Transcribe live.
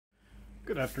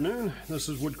Good afternoon. This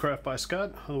is Woodcraft by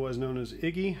Scott, otherwise known as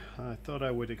Iggy. I thought I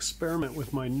would experiment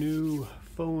with my new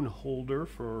phone holder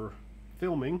for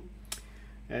filming,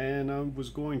 and I was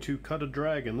going to cut a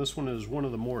dragon. This one is one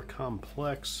of the more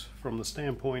complex from the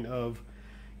standpoint of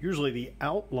usually the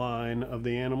outline of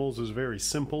the animals is very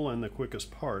simple and the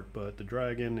quickest part, but the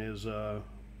dragon is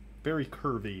very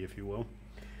curvy, if you will.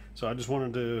 So I just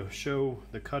wanted to show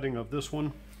the cutting of this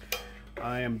one.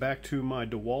 I am back to my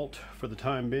DeWalt for the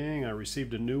time being. I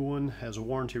received a new one as a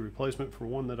warranty replacement for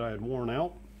one that I had worn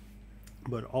out,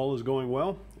 but all is going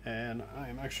well, and I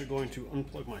am actually going to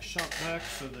unplug my shop vac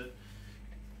so that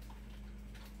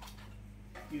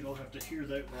you don't have to hear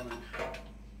that running.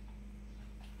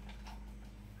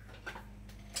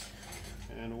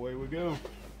 And away we go.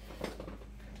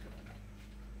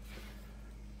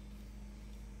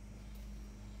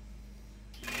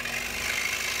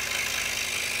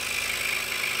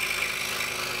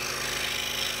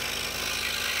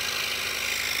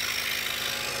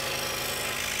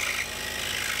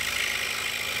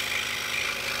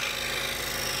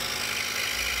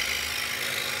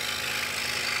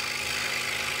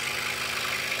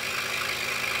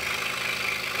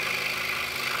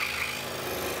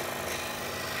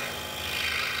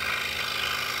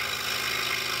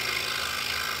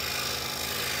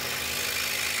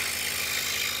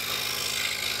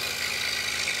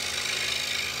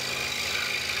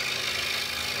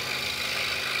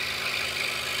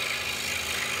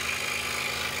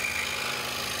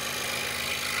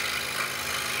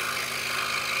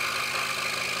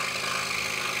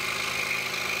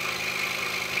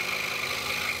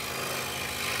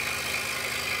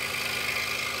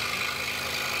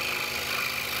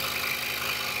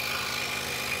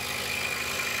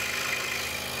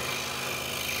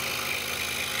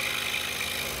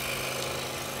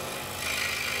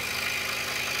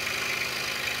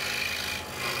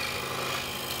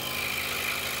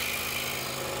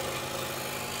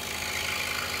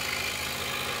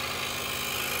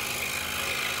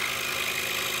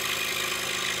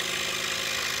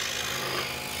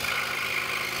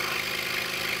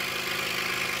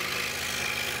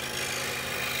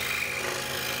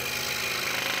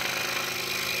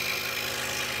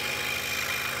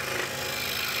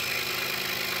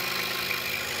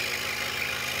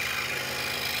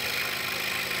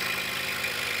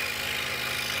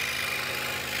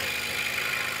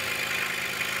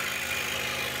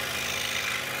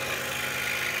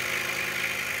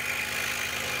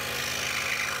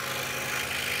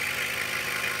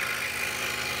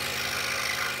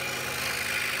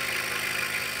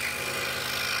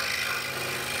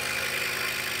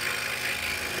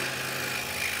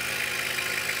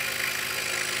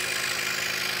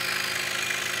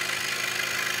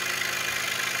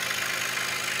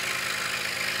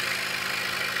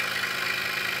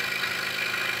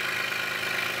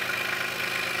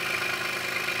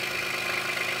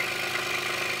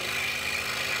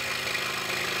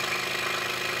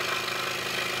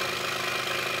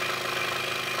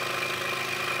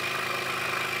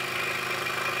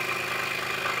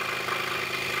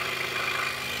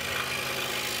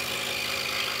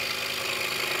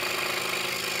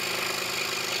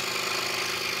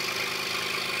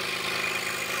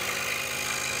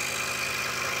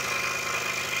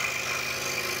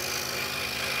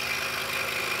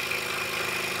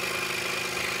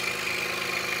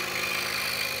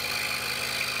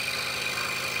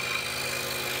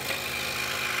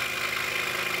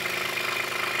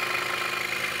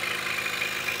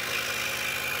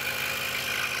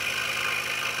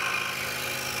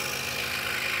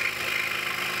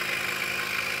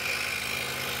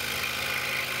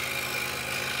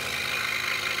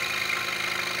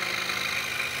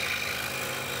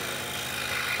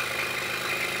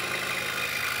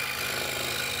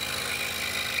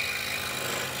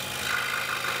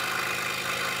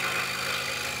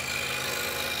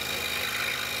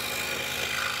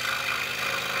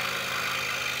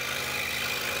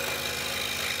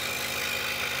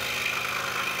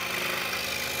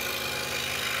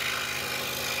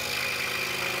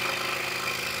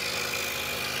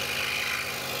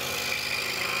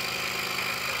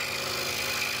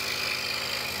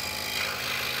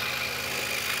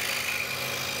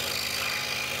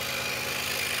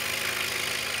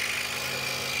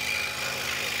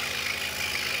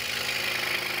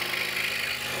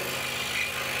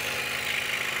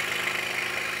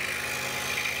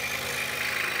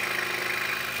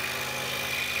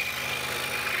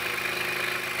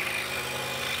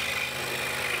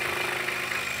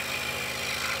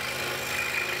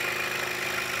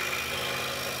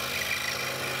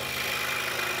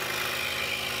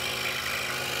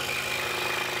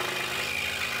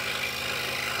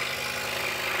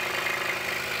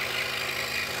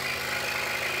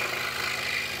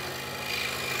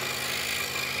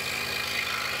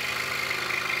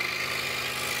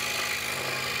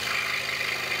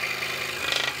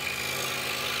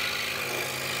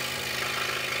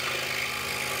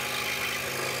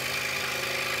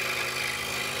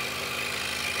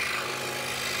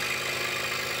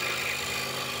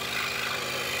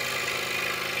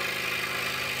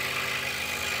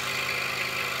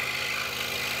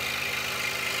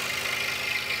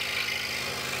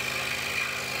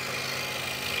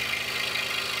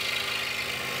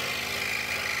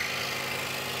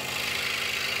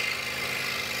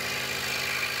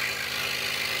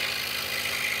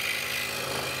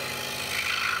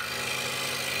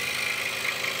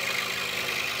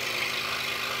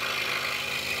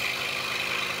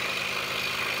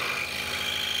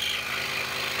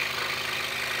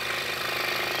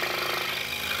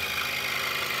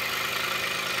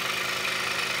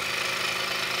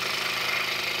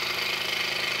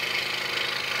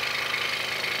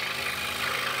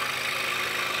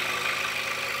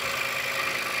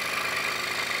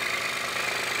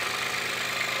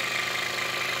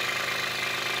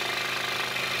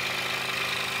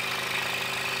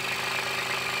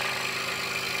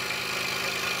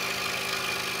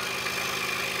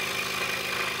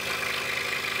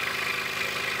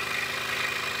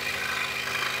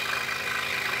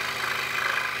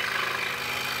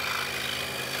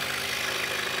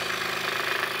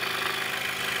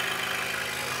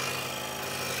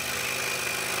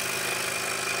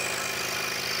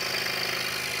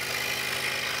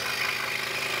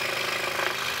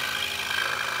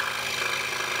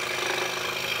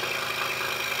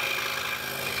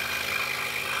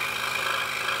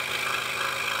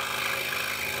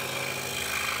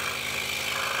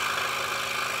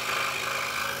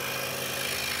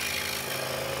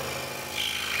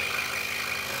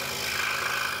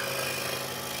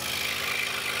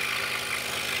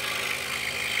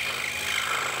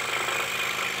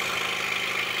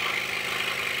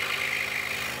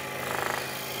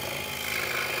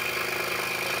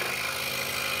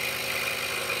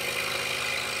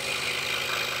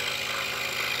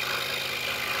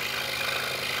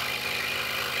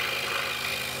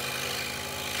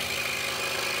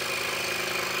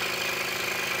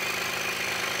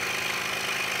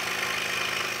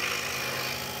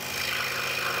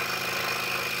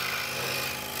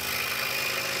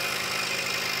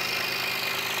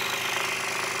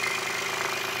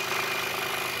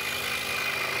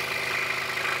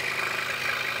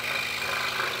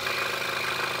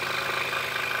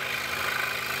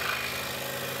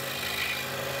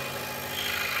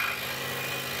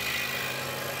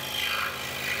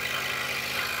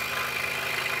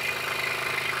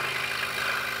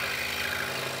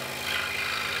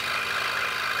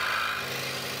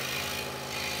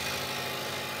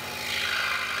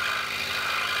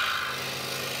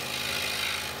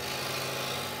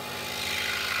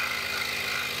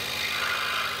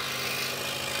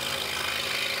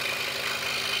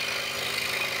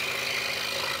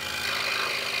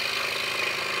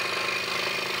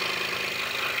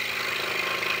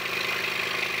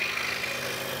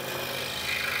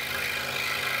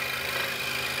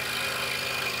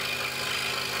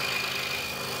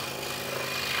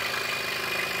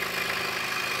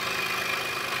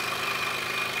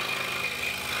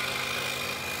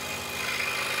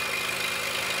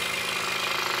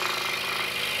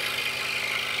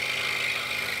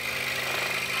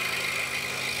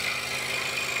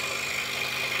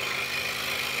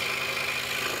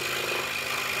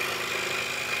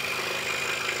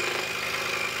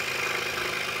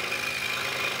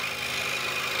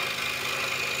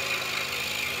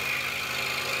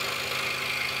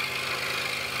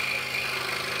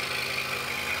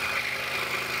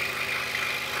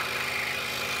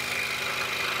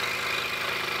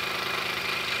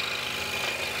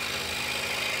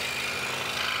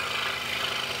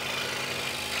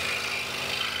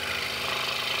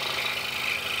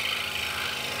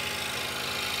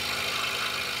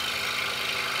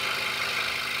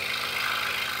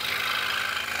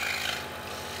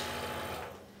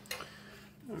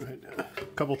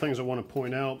 couple things I want to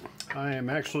point out. I am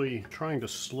actually trying to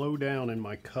slow down in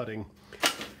my cutting.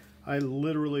 I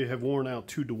literally have worn out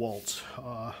 2 DeWalts.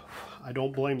 I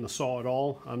don't blame the saw at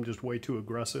all. I'm just way too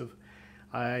aggressive.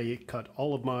 I cut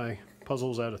all of my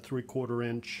puzzles out of 3/4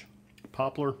 inch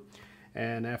poplar,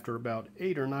 and after about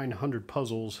 800 or 900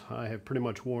 puzzles, I have pretty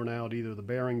much worn out either the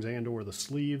bearings and or the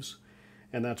sleeves,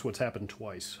 and that's what's happened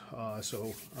twice.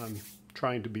 So I'm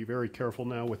trying to be very careful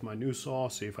now with my new saw,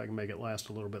 see if I can make it last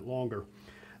a little bit longer.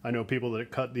 I know people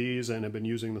that cut these and have been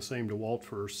using the same DeWalt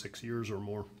for 6 years or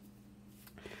more.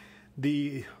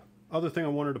 The other thing I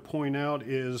wanted to point out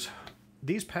is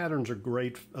these patterns are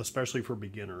great, especially for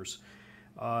beginners,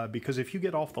 because if you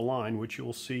get off the line, which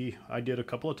you'll see I did a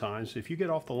couple of times, if you get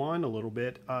off the line a little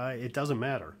bit, it doesn't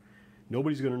matter.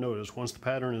 Nobody's going to notice. Once the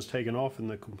pattern is taken off and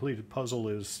the completed puzzle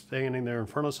is standing there in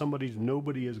front of somebody,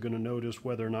 nobody is going to notice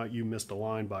whether or not you missed a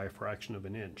line by a fraction of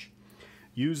an inch.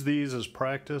 Use these as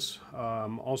practice.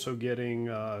 Also getting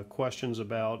questions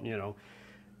about,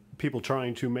 people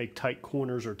trying to make tight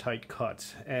corners or tight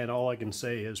cuts, and all I can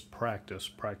say is practice,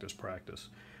 practice, practice.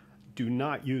 Do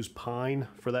not use pine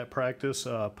for that practice.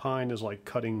 Pine is like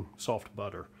cutting soft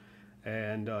butter,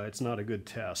 and it's not a good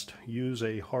test. Use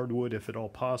a hardwood if at all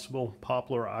possible.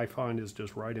 Poplar, I find, is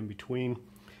just right in between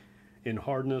in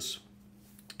hardness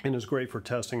and is great for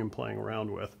testing and playing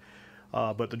around with.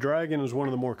 But the Dragon is one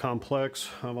of the more complex.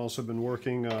 I've also been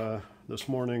working this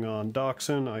morning on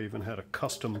Dachshund. I even had a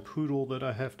custom poodle that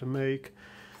I have to make.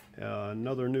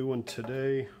 Another new one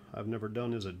today I've never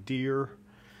done is a deer.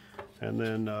 And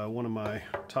then one of my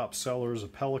top sellers, a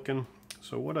pelican.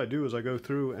 So what I do is I go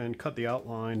through and cut the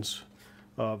outlines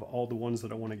of all the ones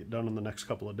that I want to get done in the next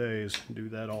couple of days. Do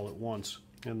that all at once.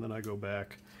 And then I go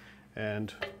back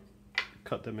and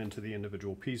cut them into the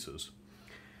individual pieces.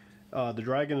 The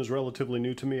Dragon is relatively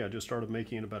new to me. I just started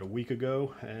making it about a week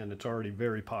ago, and it's already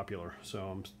very popular. So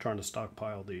I'm trying to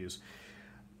stockpile these.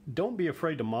 Don't be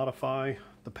afraid to modify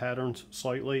the patterns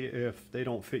slightly if they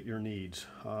don't fit your needs.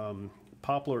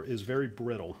 Poplar is very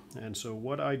brittle, and so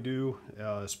what I do,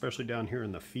 especially down here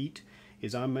in the feet,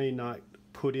 is I may not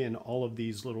put in all of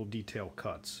these little detail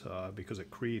cuts because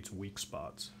it creates weak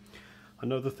spots.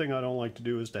 Another thing I don't like to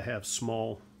do is to have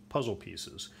small puzzle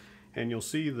pieces, and you'll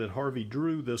see that Harvey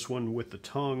drew this one with the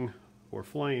tongue or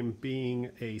flame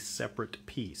being a separate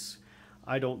piece.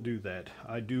 I don't do that.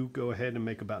 I do go ahead and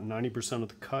make about 90% of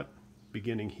the cut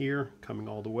beginning here, coming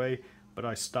all the way, but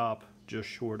I stop just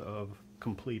short of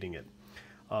completing it.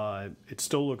 It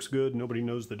still looks good. Nobody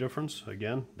knows the difference.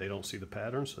 Again, they don't see the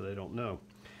pattern, so they don't know.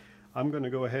 I'm going to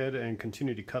go ahead and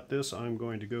continue to cut this. I'm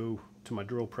going to go to my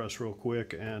drill press real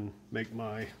quick and make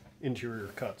my interior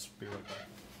cuts. Be right back.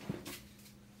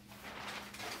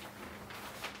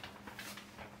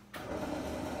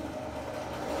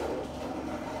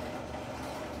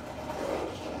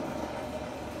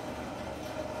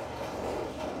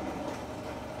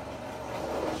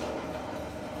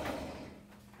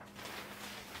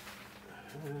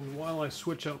 And while I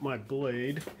switch out my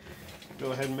blade,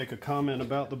 go ahead and make a comment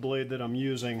about the blade that I'm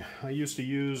using. I used to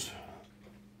use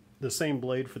the same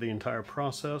blade for the entire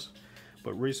process,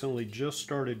 but recently just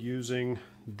started using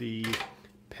the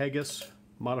Pegasus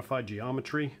Modified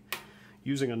Geometry,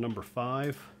 using a number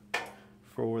 5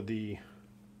 for the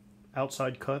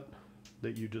outside cut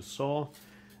that you just saw,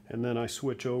 and then I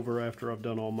switch over after I've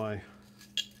done all my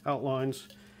outlines,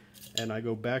 and I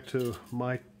go back to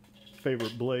my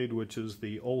favorite blade, which is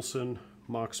the Olsen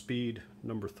Mach Speed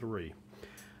number 3.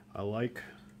 I like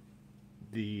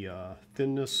the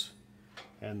thinness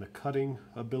and the cutting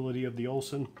ability of the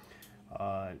Olsen.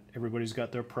 Everybody's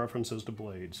got their preferences to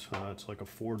blades. It's like a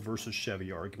Ford versus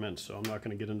Chevy argument, so I'm not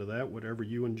going to get into that. Whatever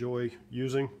you enjoy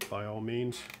using, by all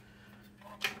means,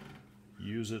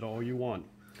 use it all you want.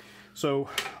 So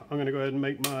I'm going to go ahead and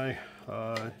make my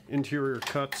interior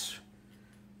cuts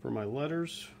for my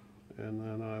letters, and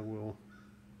then I will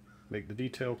make the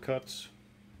detail cuts.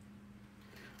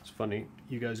 It's funny,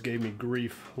 you guys gave me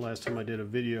grief last time I did a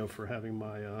video for having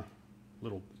my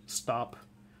little stop,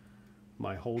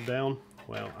 my hold down.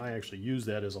 Well, I actually use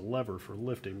that as a lever for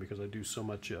lifting because I do so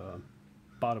much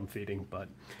bottom feeding, but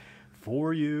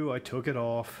for you, I took it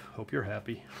off. Hope you're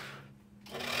happy.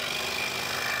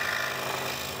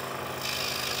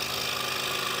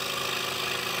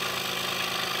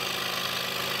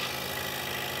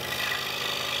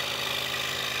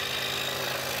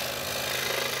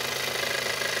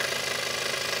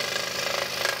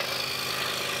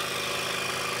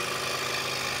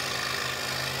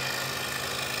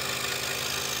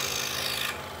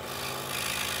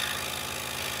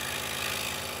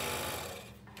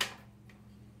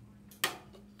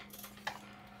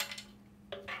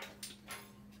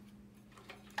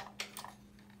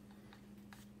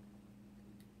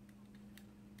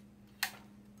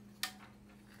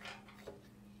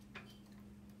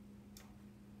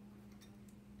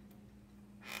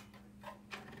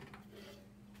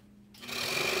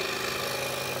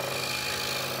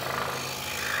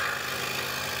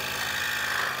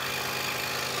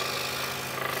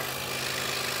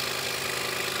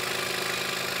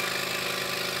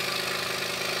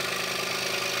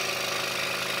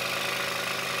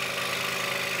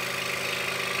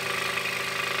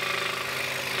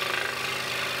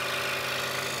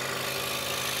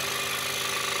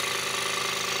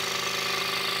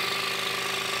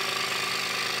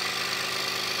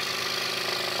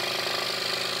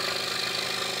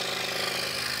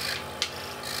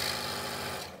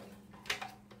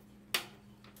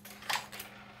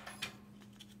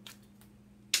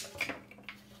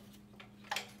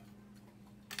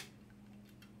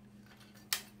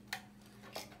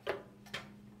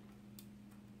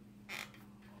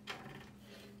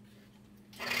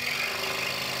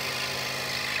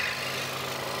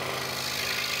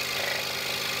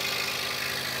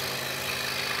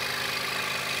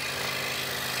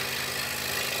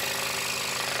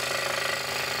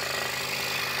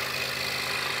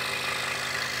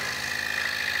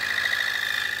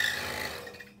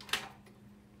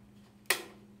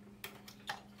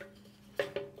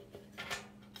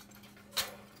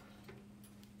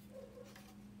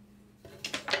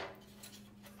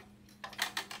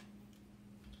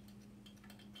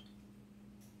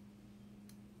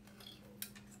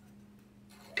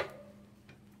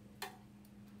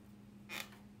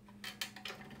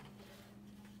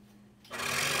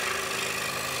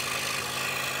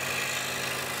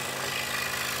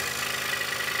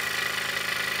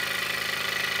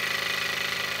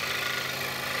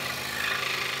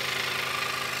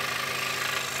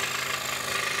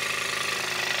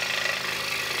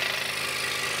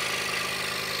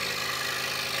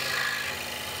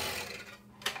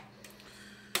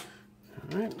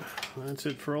 Alright, that's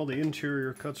it for all the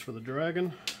interior cuts for the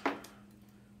dragon.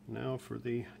 Now for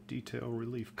the detail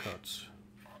relief cuts.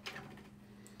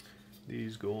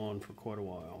 These go on for quite a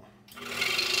while.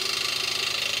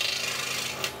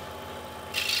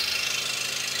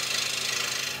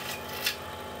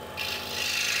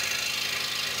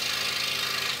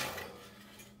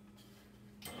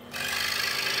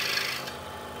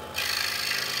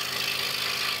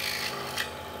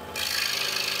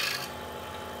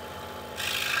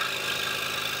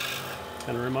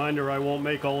 And a reminder, I won't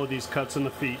make all of these cuts in the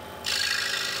feet.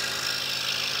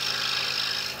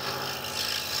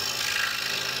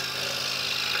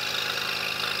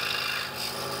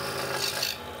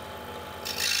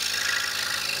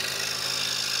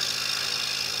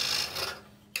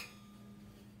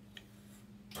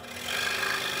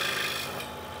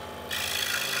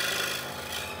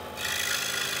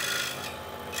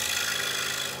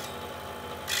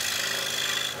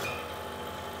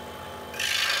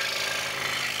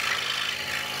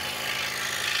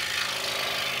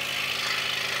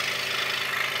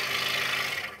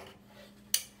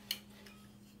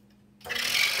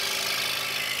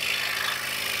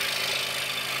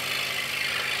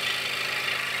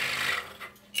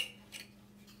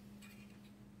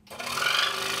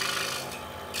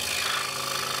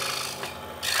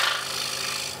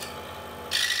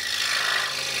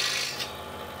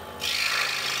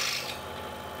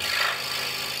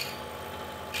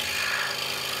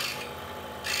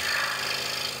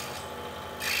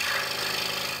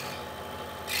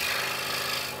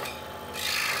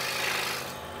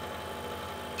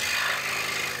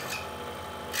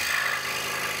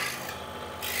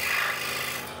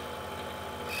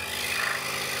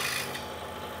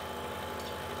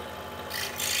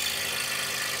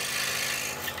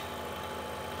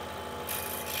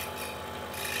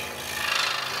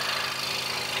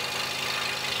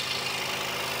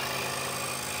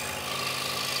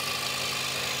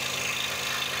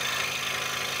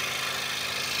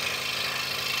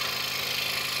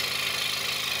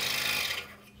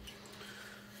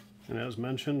 And as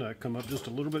mentioned, I come up just a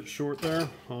little bit short there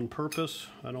on purpose.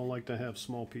 I don't like to have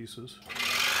small pieces.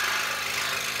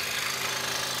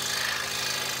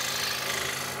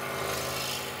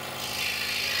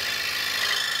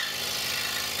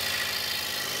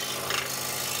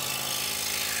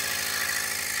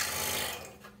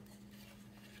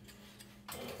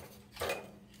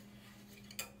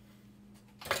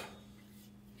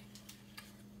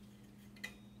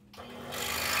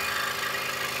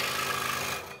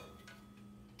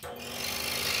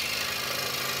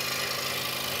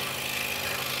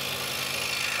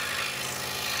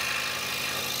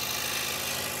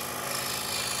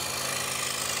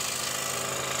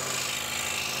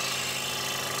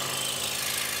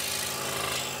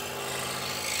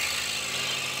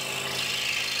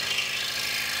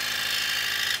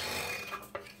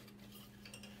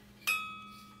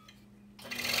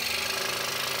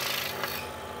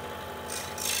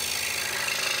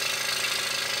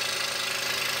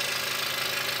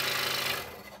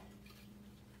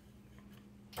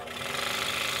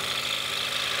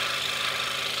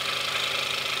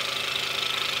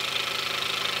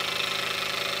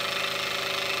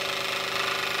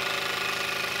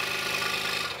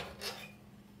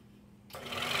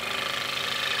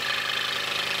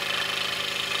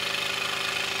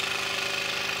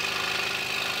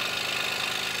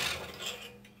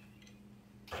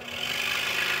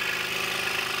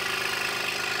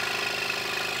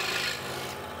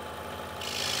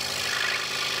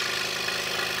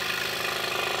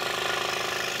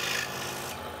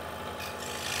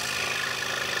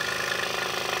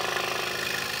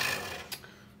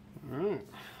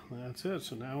 That's it.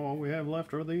 So now all we have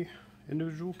left are the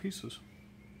individual pieces.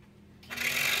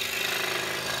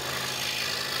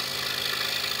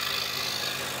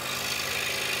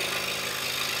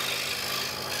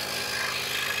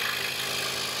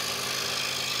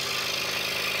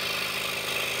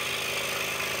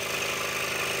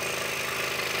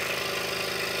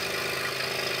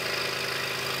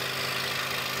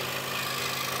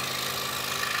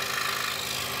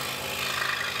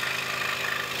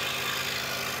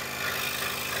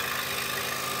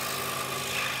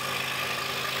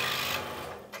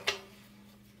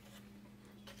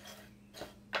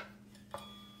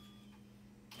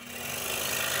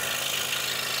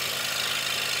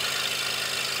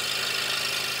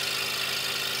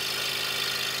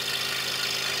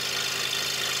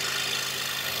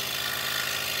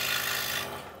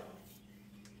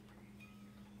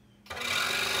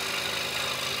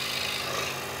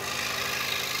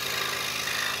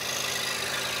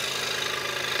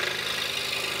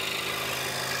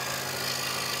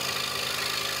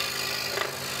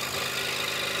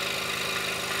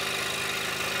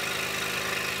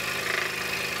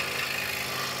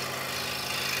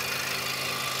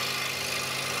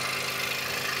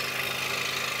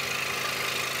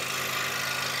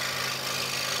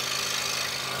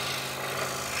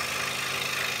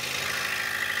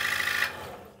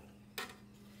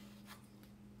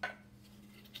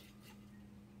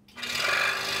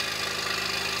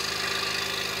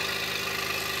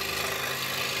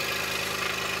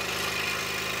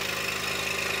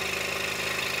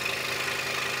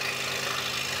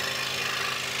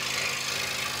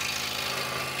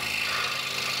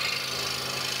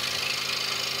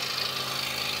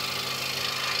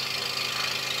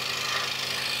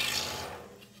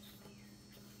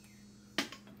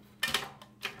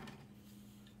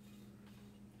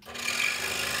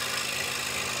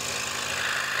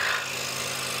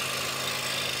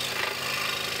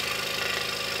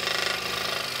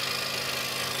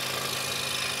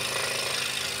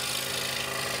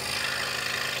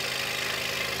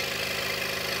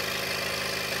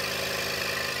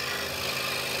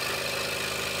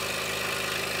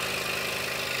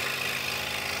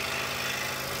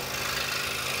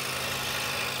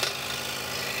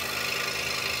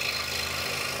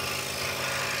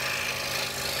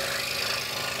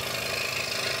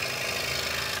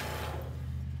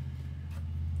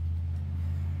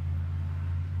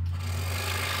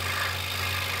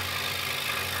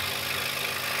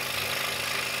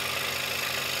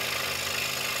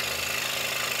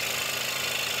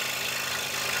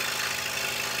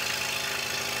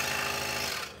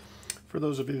 For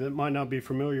those of you that might not be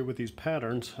familiar with these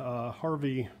patterns,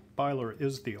 Harvey Byler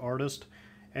is the artist,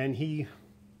 and he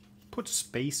puts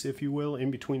space, if you will, in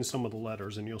between some of the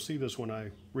letters. And you'll see this when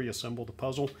I reassemble the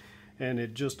puzzle, and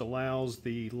it just allows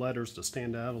the letters to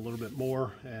stand out a little bit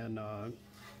more and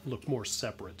look more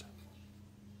separate.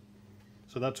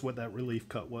 So that's what that relief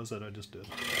cut was that I just did.